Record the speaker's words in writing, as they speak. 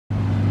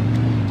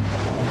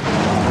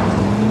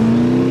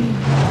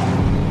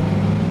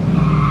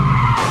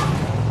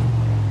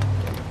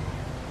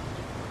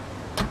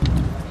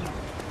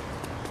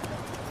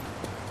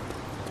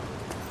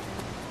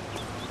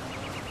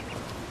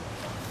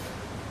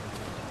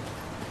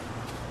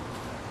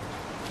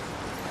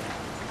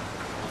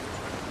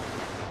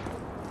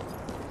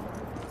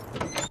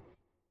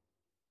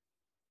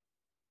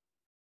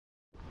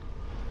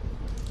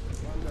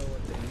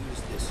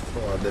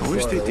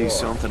do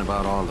something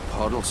about all the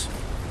puddles.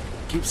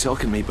 Keep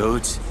soaking me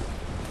boots.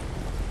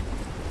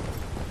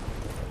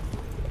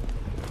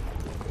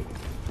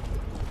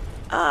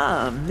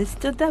 Ah,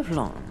 Mr.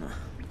 Devlin.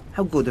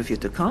 How good of you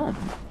to come.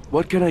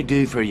 What can I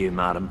do for you,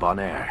 Madame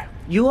Bonaire?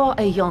 You are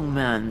a young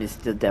man,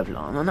 Mr.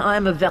 Devlin, and I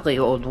am a very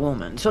old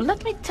woman, so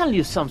let me tell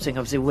you something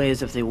of the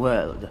ways of the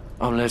world.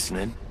 I'm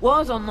listening.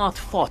 Wars are not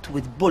fought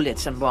with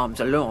bullets and bombs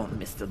alone,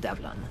 Mr.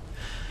 Devlin.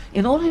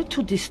 In order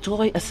to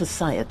destroy a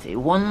society,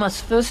 one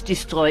must first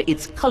destroy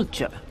its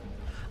culture.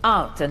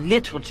 Art and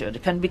literature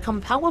can become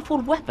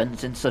powerful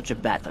weapons in such a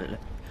battle.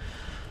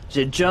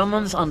 The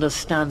Germans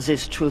understand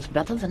this truth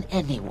better than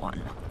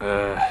anyone.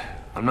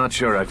 I'm not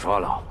sure I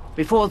follow.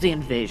 Before the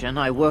invasion,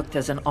 I worked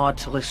as an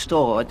art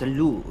restorer at the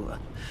Louvre.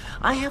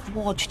 I have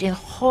watched in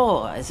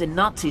horror as the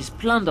Nazis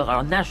plunder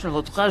our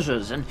national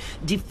treasures and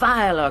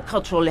defile our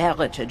cultural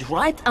heritage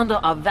right under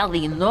our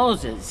very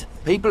noses.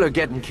 People are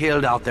getting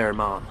killed out there,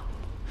 Mom.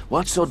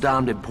 What's so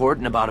damned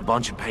important about a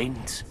bunch of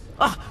paintings?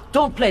 Ah,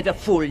 don't play the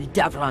fool,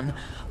 Devlin.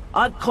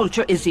 Art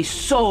culture is the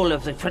soul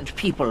of the French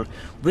people.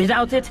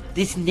 Without it,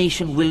 this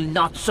nation will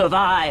not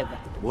survive.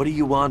 What do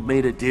you want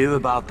me to do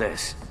about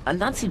this? A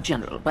Nazi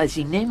general by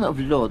the name of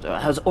Loder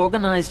has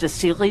organized a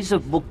series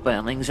of book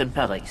burnings in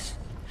Paris.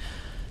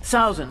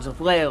 Thousands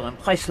of rare and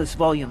priceless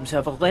volumes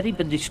have already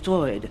been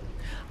destroyed.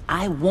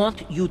 I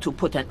want you to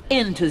put an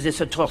end to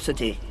this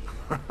atrocity.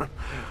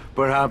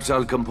 Perhaps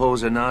I'll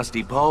compose a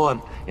nasty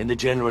poem in the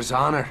General's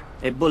honor.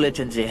 A bullet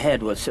in the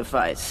head will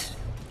suffice.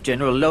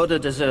 General Loder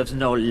deserves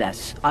no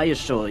less, I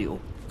assure you.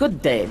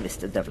 Good day,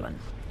 Mr. Devlin.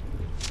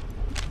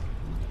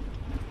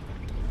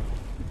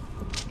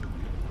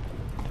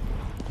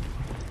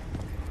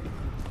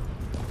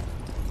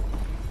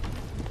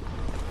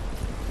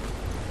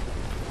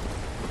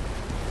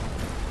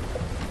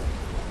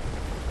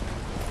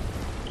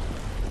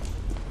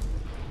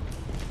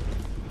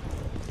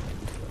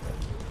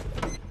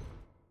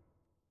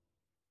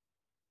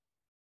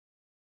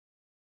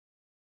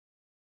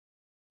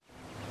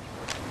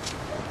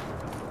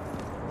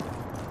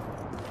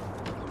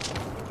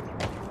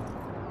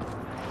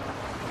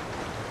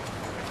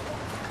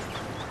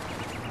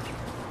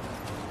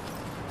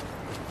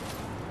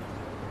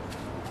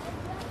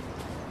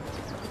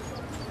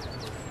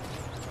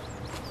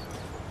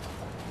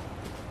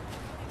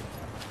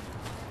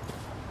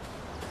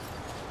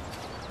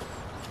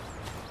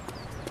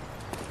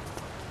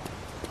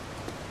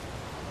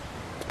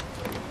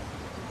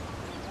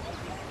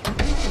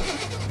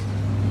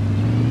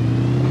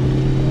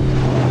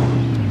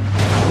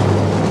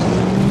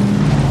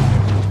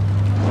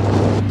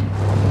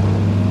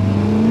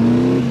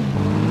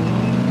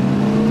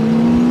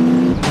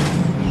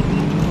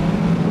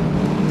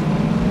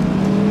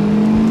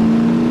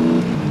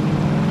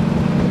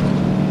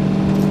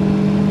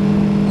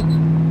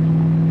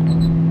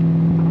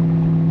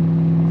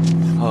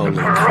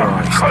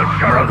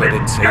 I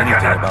didn't say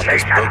anything about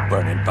this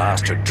book-burning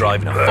bastard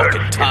driving a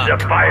fucking tank.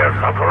 The fires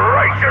of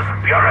righteous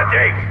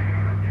purity!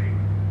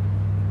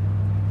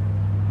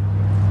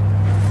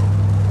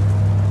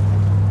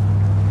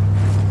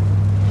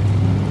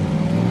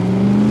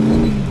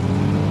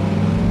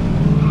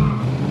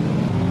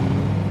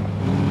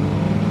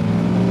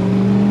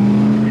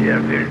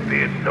 There will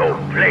be no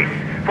place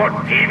for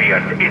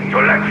deviant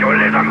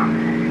intellectualism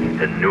in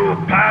the new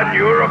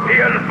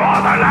pan-European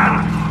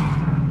fatherland!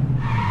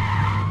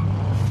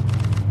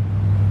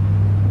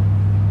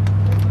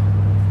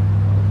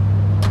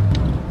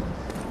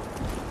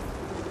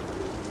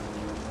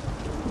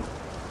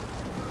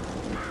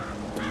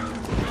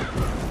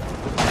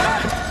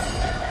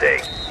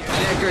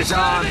 Knickers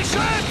on!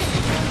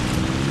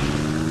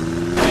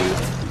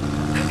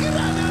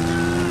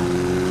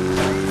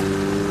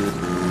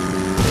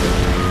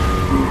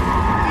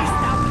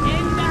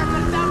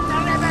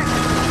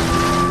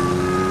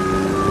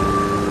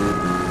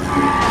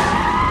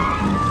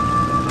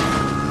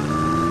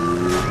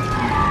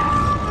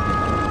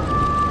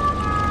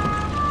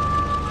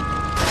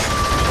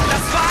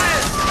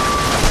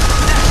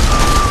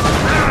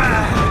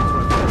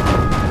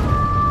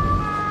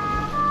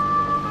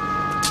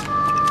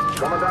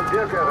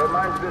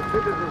 Reminds the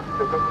citizens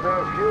to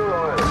conserve fuel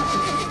oil.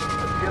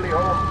 A chilly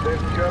home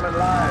saves German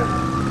lives.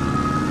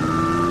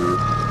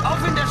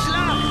 Auf in der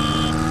Schlacht!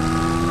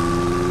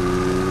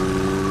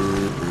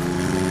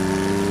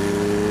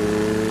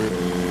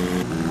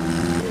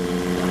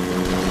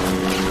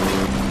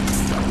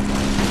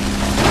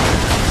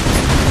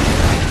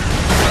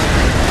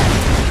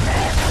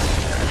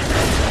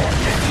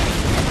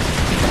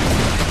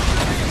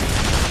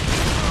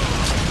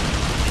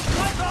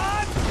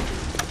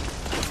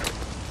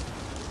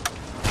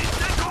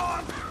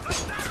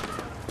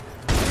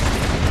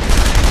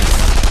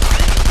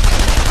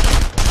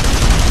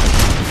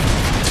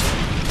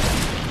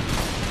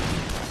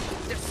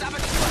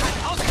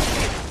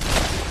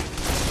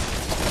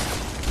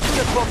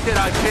 Did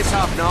I piss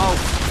off now?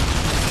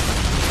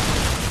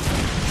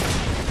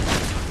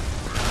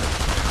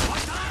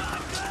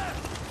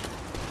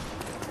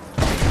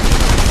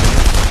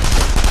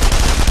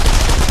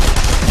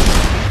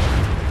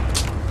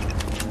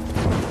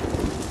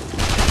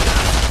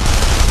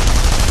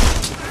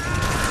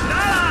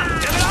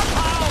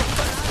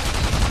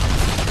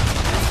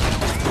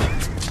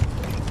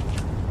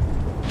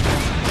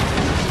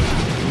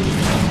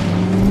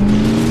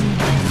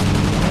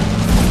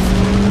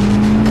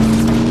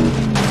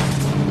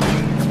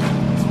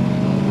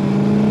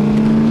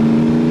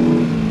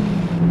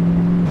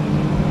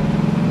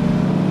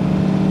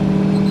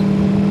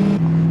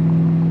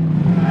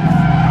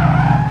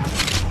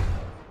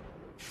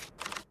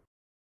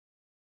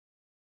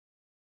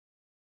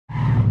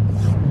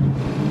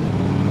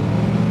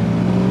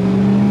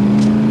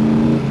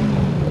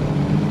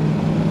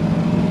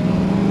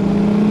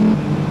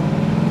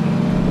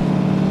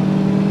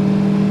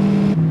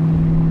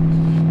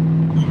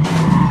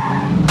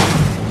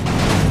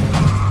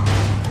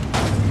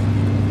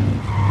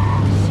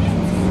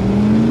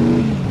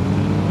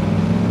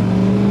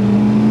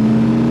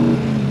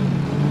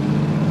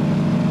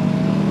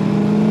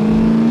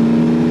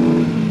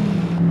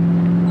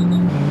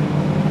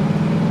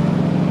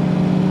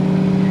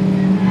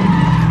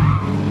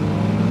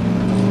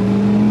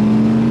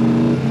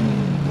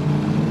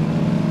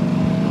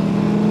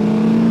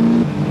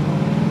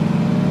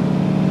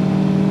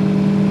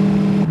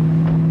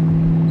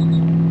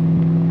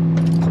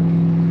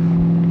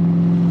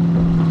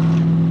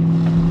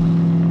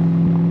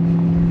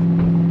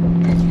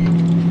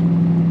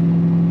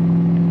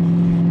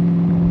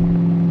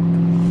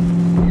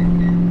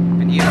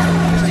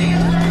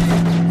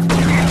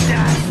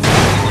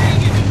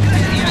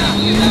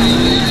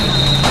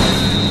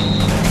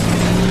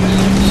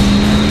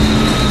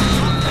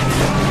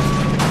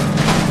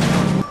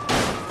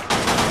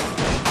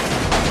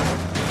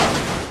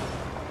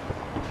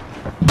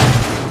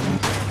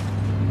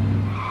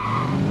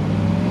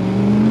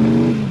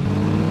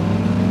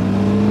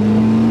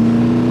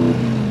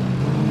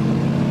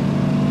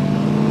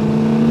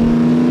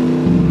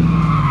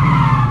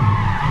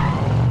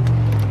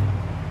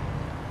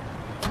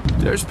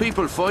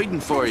 people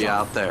fighting for you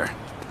out there.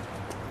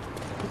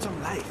 Put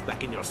some life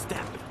back in your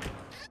step.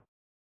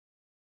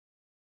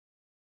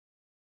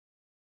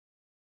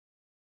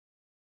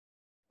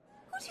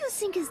 Who do you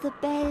think is the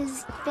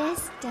best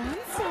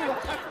dancer?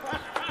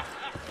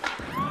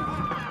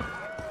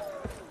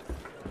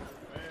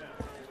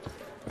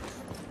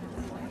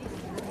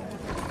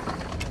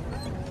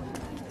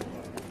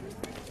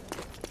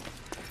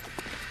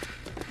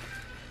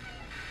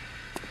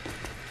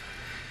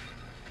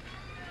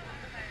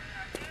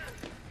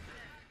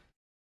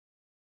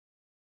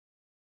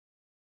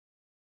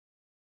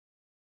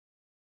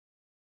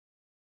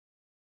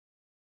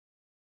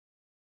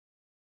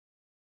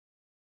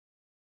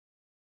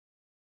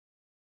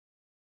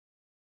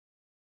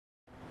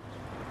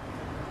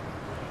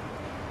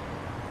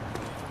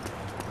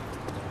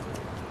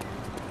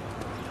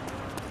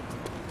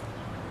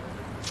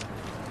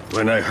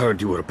 When I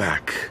heard you were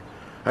back,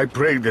 I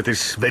prayed that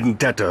this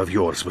vendetta of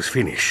yours was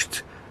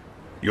finished.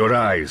 Your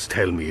eyes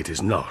tell me it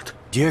is not.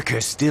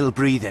 Dierker's still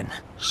breathing.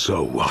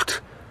 So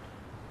what?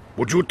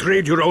 Would you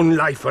trade your own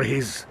life for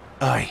his?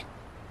 Aye,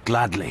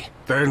 gladly.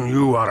 Then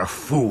you are a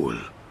fool.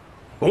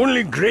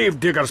 Only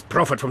gravediggers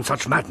profit from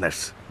such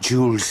madness.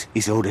 Jules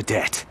is owed a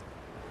debt.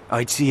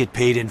 I'd see it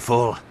paid in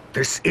full.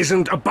 This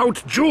isn't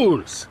about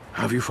Jules.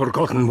 Have you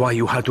forgotten why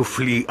you had to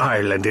flee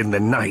Ireland in the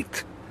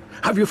night?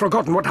 Have you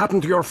forgotten what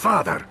happened to your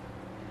father?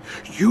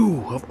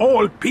 You, of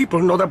all people,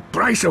 know the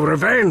price of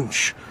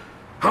revenge.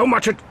 How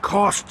much it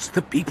costs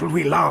the people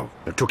we love.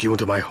 I took you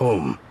into my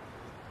home.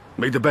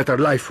 Made a better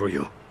life for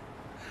you.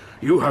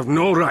 You have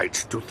no right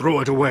to throw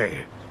it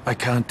away. I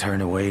can't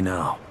turn away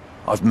now.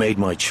 I've made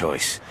my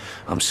choice.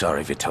 I'm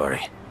sorry,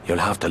 Vittori. You'll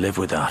have to live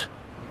with that.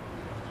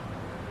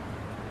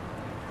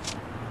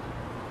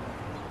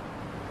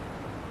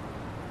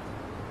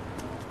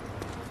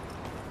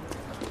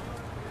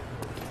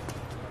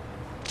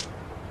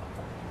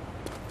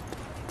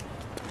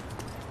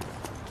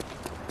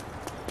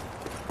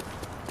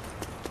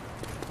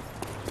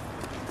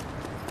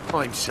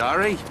 I'm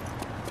sorry.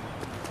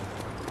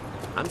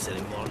 I'm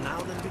selling more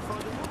now than before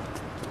the war.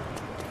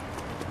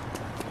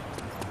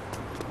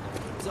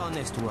 It's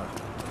honest work.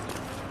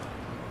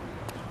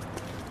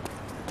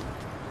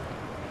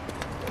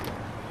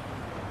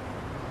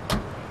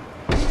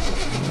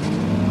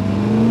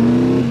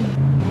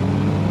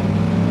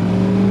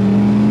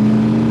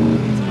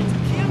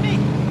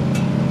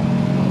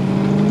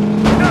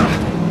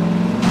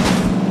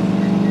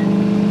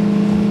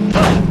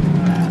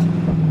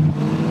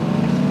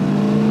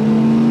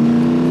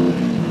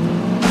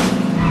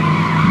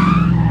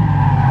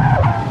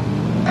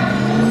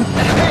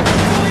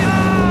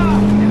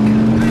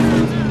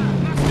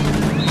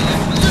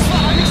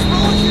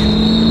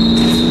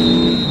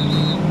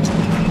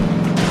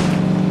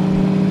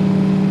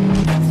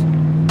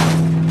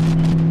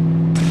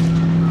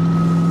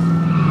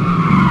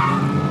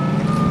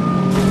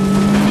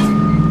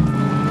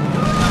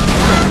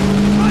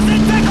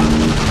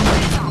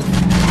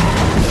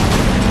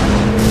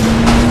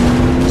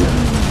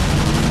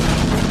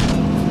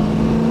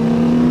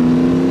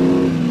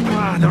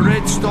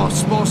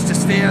 Supposed to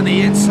stay on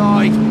the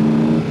inside.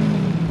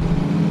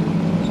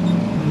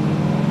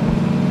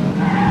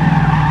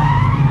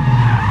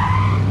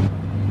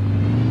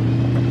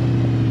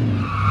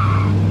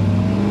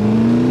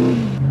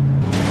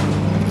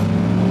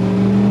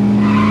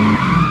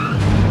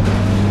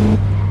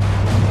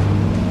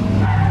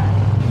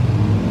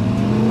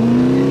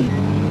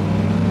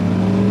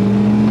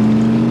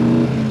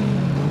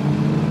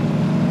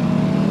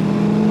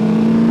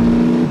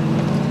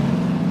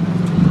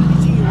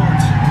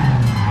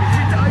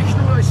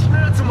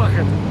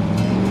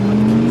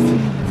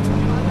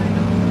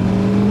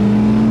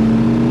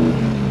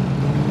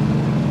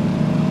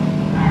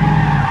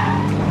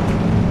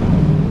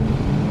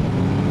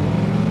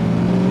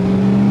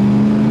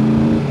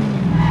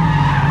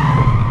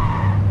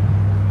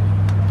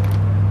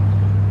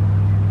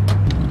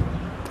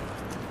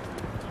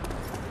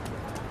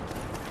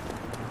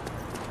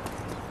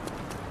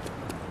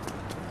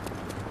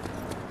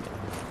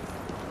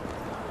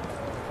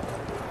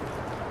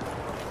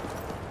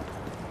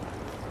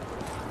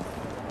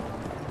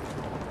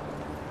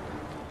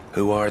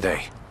 Who are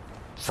they?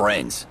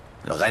 Friends.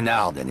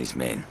 Renard and his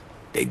men.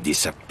 They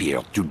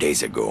disappeared 2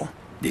 days ago.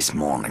 This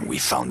morning we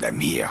found them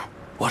here.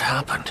 What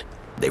happened?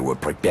 They were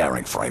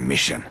preparing for a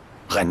mission.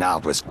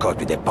 Renard was caught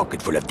with a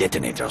pocket full of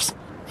detonators.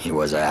 He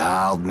was a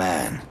hard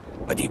man,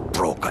 but he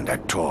broke under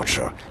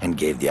torture and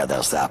gave the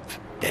others up.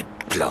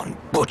 That blonde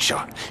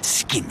butcher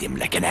skinned him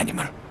like an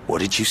animal.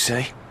 What did you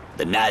say?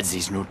 The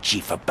Nazis' new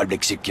chief of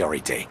public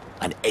security,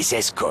 an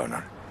SS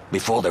colonel.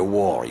 Before the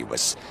war, he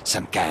was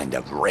some kind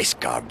of race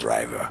car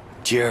driver.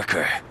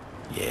 Dierker.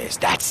 Yes,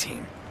 that's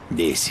him.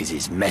 This is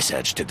his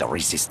message to the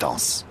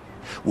Resistance.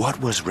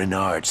 What was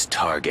Renard's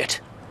target?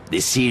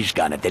 The siege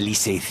gun at the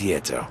Lycée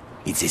Theater.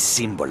 It's a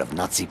symbol of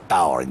Nazi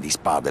power in this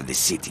part of the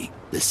city.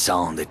 The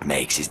sound it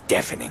makes is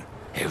deafening.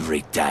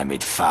 Every time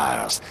it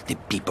fires, the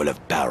people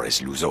of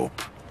Paris lose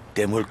hope.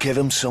 Then we'll give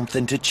him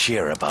something to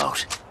cheer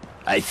about.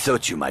 I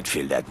thought you might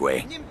feel that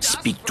way.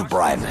 Speak to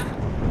Bryman.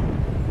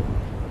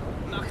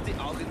 Mach die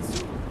Augen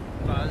zu,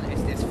 bald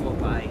ist es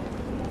vorbei.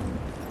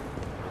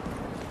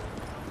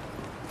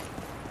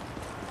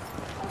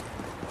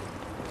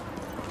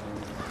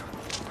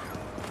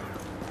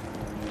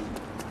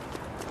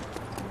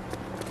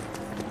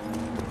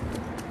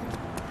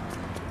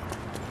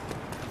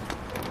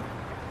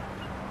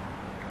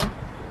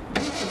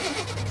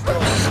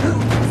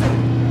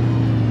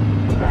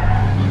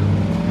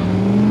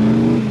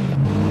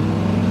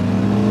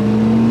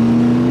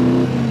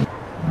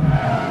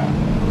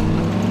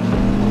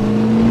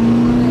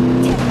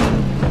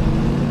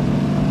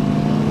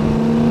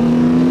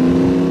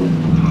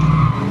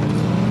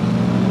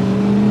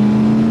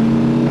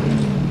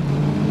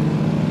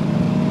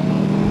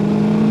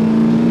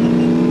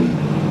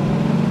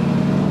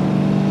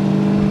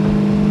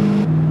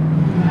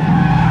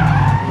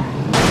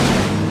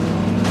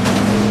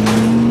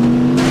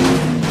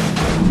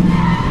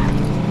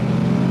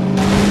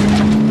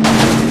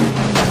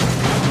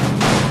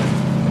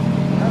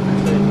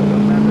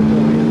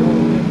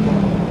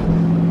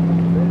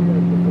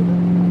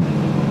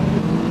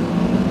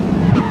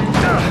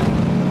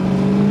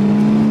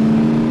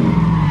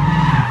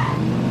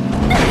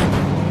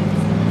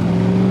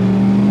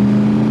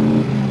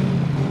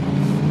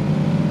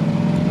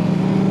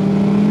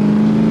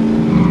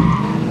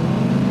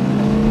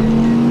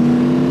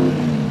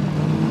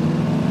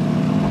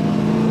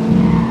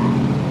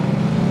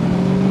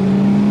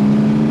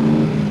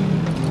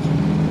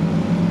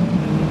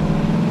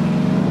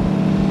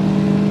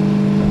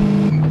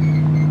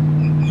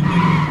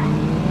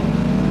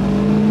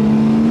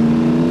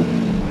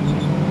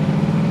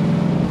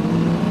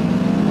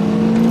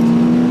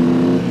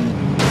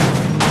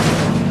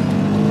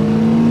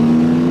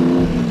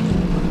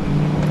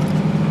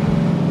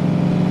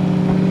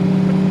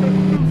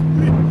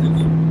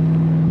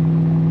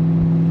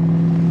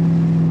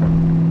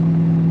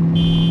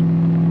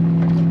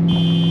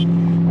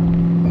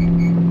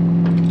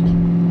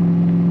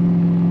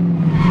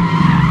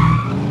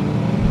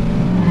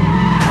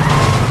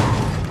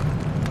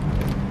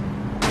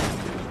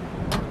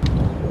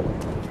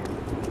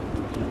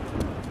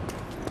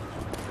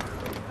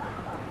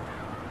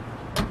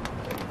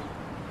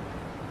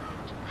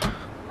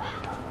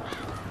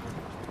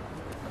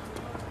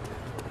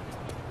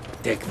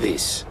 Take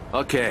this.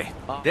 Okay.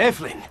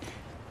 Devlin,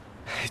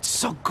 it's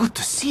so good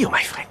to see you,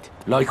 my friend.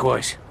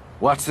 Likewise.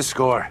 What's the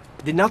score?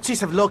 The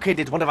Nazis have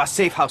located one of our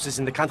safe houses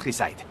in the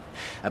countryside.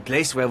 A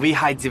place where we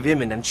hide the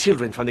women and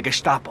children from the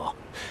Gestapo.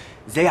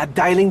 They are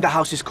dialing the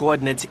house's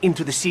coordinates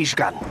into the siege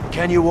gun.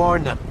 Can you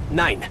warn them?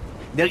 9.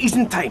 There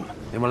isn't time.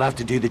 Then we'll have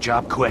to do the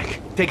job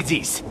quick. Take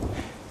these.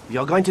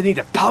 You're going to need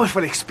a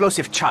powerful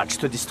explosive charge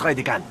to destroy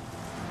the gun.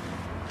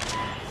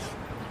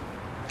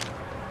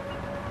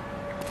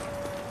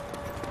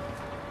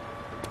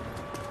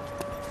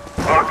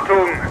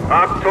 Achtung,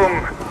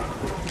 Achtung!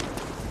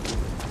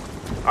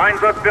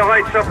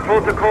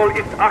 Einsatzbereitschaftsprotokoll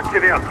ist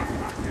aktiviert.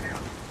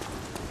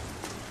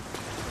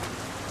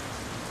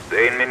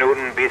 10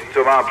 Minuten bis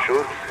zum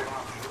Abschuss.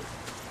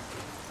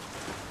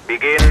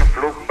 Beginn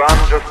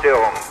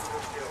Flugbahnjustierung.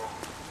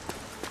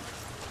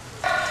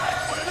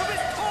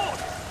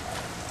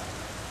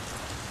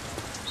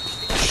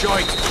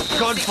 Shite!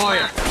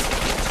 Gunfire!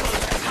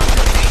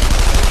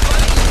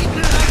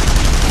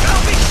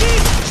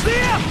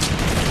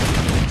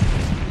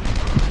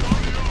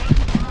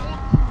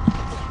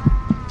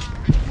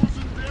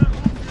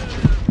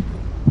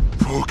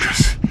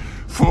 Focus!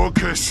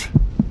 Focus!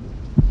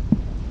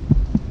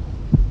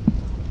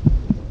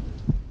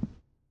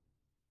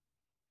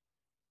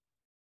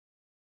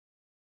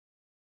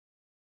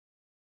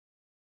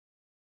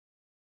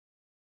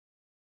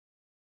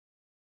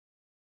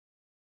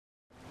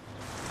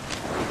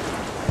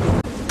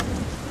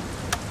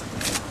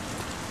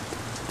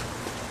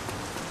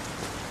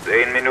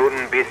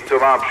 Minuten bis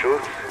zum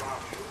Abschuss.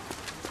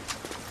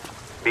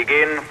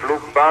 Beginn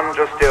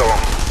Flugbahnjustierung.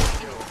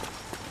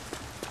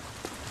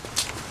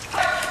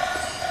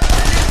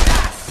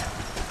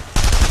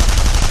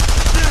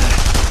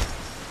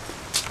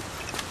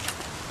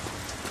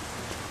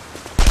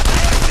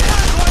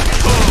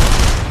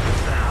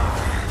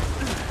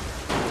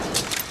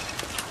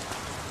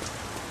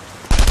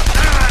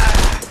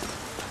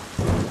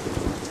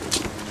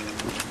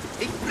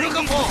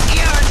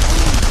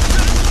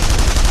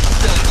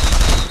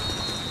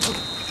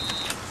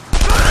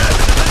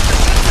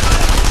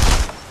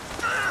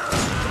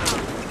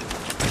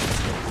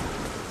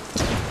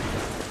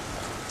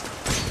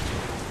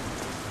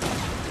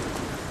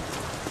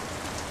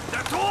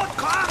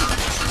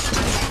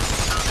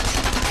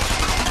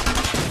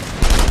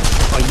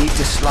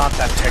 Slot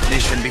that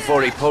technician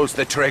before he pulls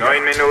the trigger.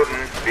 9 Minuten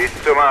bis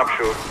zum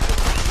Abschuss.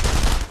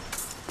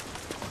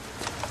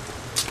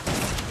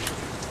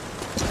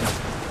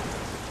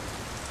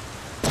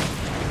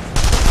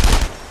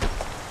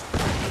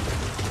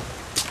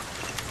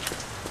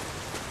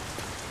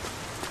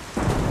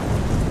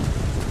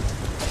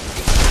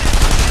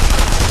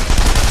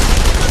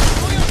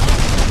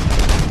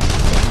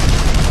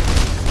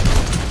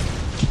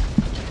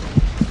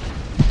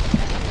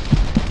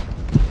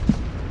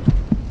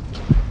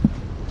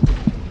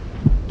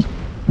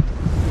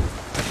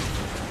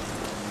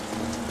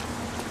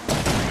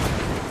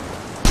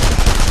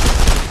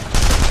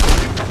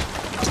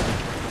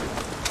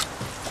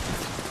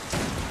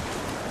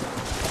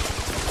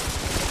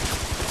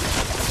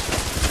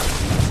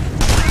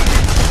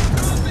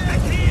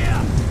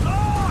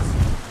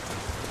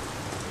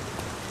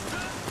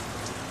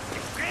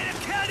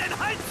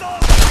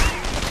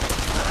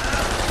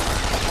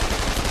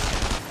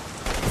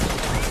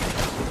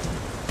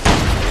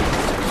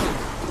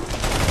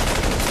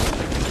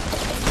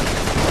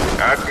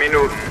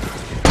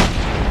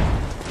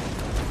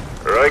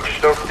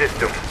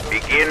 Treibstoffsystem.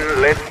 Beginn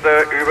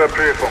letzter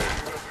Überprüfung.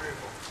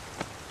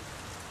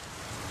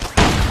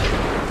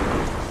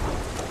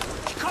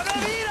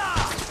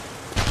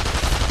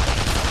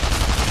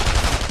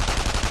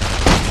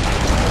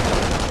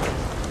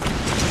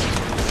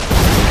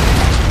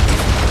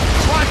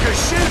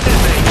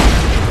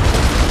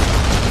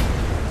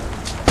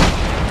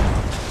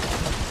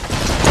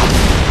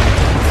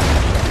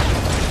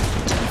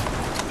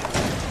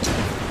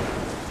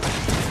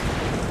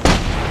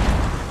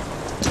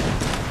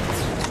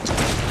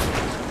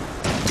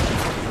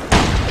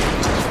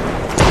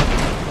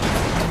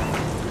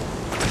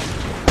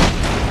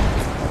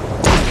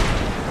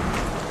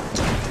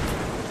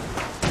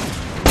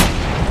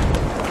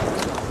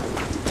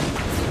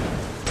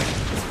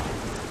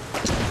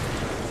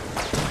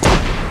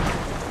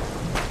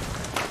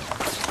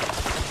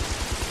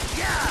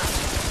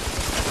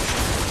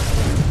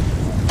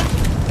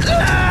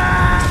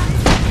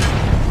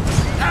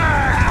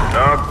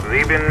 Noch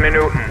 7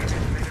 Minuten.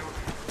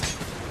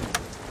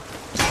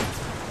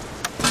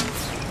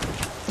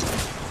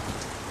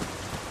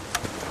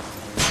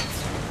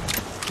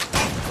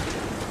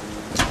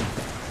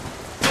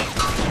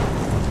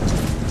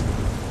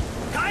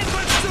 Kein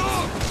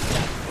Rückzug!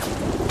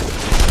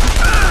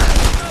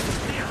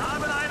 Wir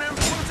haben einen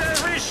Fuß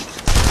erwischt!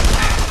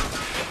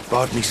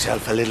 Bought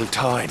myself a little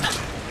time.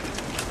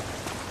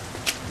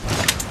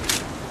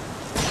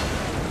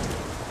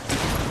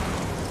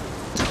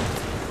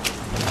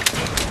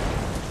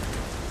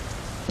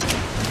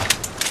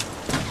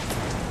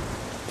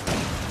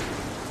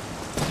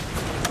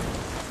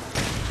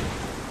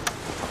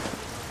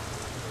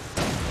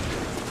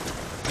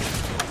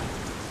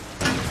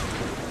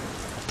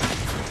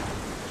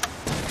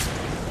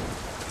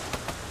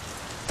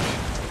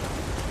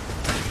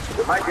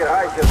 Might get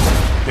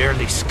high,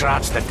 Barely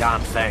scratched the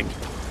damn thing.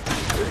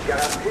 This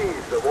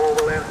guarantees the war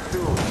will end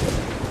soon.